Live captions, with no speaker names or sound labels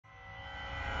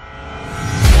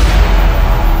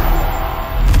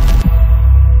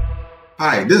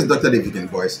Hi, this is Dr.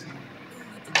 David Voice.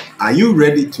 Are you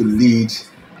ready to lead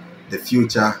the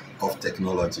future of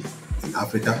technology in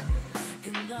Africa?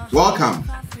 Welcome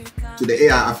to the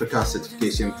AI Africa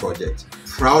Certification Project,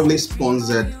 proudly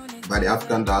sponsored by the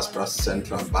African Diaspora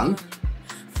Central Bank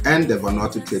and the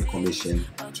Vanuatu Trade Commission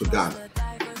to Ghana.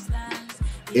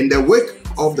 In the wake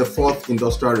of the fourth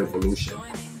industrial revolution,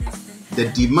 the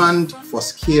demand for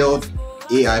skilled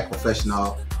AI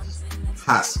professionals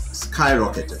has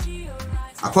skyrocketed.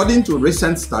 According to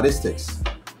recent statistics,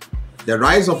 the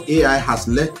rise of AI has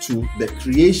led to the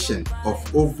creation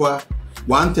of over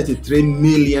 133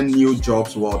 million new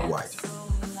jobs worldwide,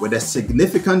 with a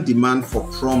significant demand for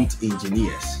prompt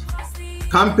engineers.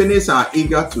 Companies are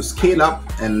eager to scale up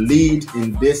and lead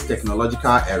in this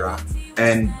technological era,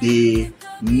 and they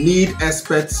need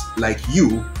experts like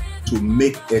you to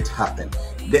make it happen.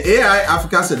 The AI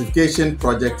Africa Certification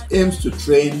Project aims to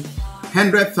train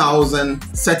 100,000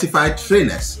 certified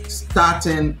trainers,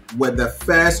 starting with the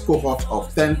first cohort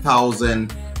of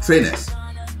 10,000 trainers.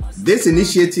 This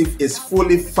initiative is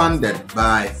fully funded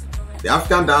by the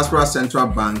African Diaspora Central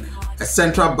Bank, a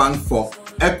central bank for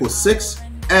ECO6,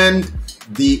 and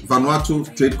the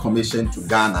Vanuatu Trade Commission to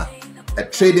Ghana, a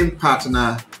trading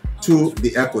partner to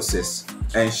the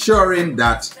ECO6, ensuring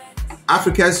that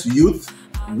Africa's youth,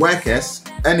 workers,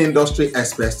 and industry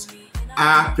experts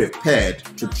are prepared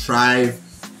to thrive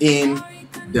in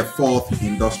the fourth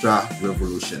industrial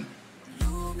revolution.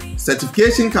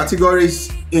 Certification categories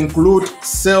include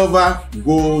silver,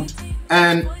 gold,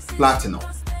 and platinum.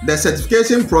 The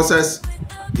certification process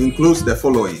includes the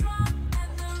following: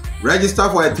 register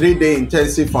for a 3-day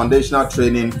intensive foundational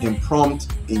training in prompt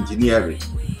engineering.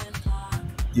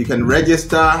 You can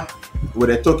register with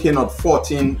a token of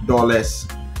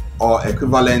 $14 or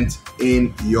equivalent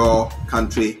in your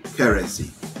country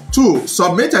currency. 2.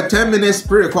 Submit a 10-minute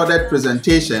pre-recorded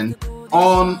presentation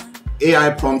on AI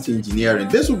prompt engineering.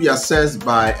 This will be assessed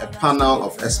by a panel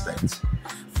of experts.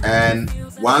 And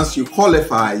once you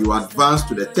qualify, you advance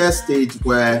to the third stage,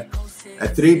 where a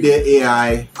 3-day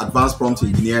AI advanced prompt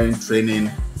engineering training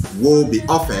will be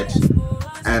offered.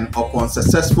 And upon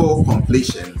successful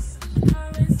completion,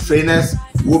 trainers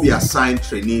will be assigned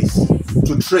trainees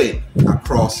to train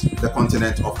across the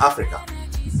continent of Africa.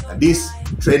 And these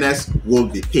trainers will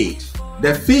be paid.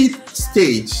 The fifth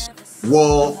stage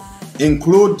will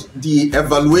include the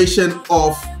evaluation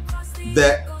of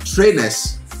the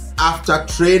trainers after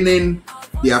training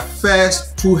their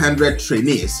first 200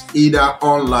 trainees, either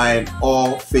online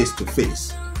or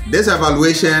face-to-face. This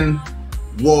evaluation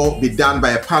will be done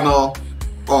by a panel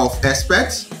of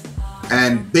experts,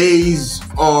 and based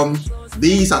on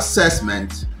these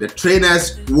assessments, the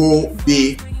trainers will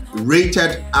be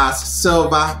rated as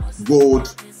silver,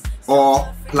 gold,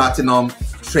 or platinum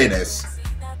trainers,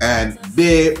 and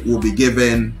they will be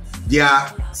given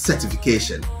their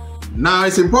certification. Now,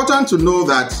 it's important to know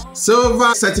that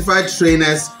silver certified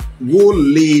trainers will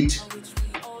lead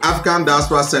African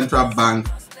Diaspora Central Bank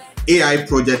AI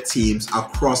project teams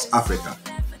across Africa.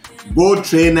 Gold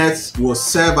trainers will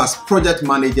serve as project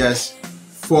managers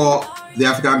for the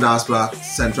African Diaspora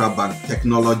Central Bank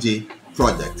Technology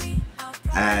Project.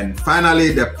 And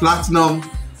finally, the platinum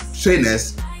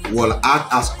trainers will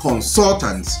act as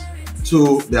consultants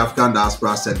to the African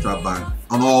Diaspora Central Bank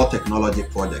on all technology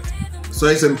projects. So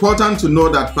it's important to know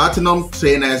that platinum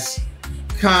trainers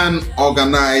can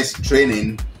organize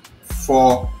training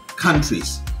for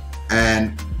countries,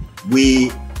 and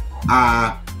we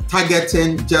are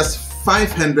targeting just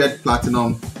 500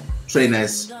 platinum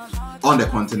trainers on the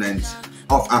continent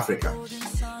of Africa.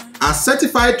 As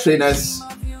certified trainers,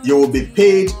 you will be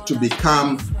paid to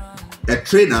become a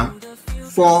trainer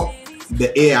for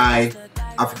the AI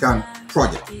African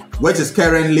project, which is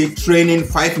currently training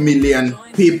 5 million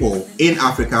people in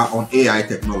Africa on AI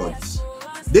technologies.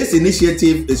 This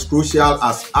initiative is crucial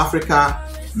as Africa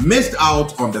missed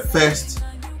out on the first,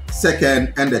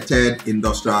 second, and the third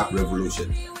industrial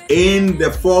revolution. In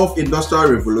the fourth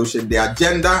industrial revolution, the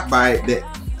agenda by the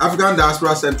African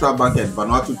Diaspora Central Bank and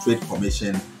Vanuatu Trade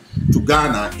Commission to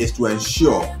Ghana is to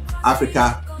ensure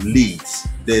Africa leads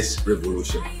this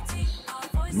revolution.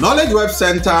 Knowledge Web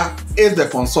Center is the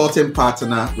consulting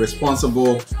partner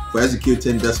responsible for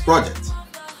executing this project.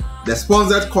 The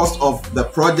sponsored cost of the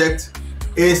project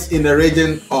is in the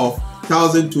region of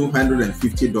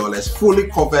 $1,250, fully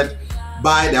covered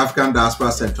by the African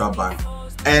Diaspora Central Bank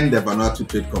and the Vanuatu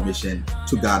Trade Commission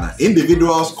to Ghana.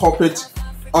 Individuals, corporate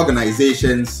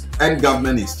organizations, and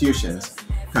government institutions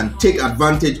can take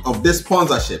advantage of this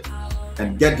sponsorship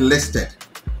and get listed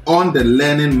on the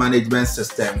learning management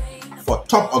system for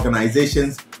top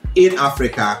organizations in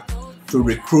Africa to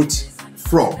recruit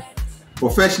from.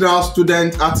 Professionals,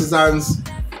 students, artisans,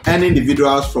 and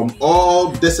individuals from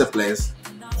all disciplines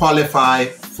qualify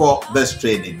for this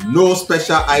training. No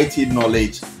special IT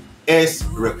knowledge is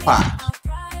required.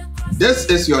 This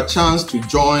is your chance to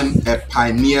join a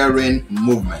pioneering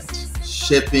movement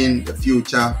shaping the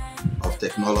future of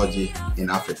technology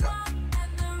in Africa.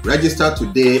 Register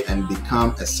today and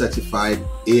become a certified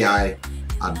AI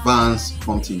advanced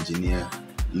prompt engineer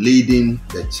leading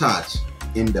the charge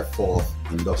in the fourth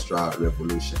industrial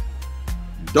revolution.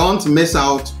 Don't miss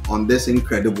out on this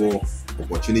incredible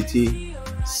opportunity.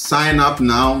 Sign up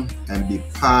now and be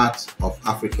part of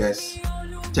Africa's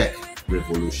tech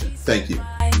revolution. Thank you.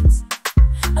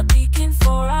 A beacon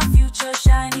for our future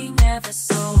shining ever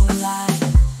so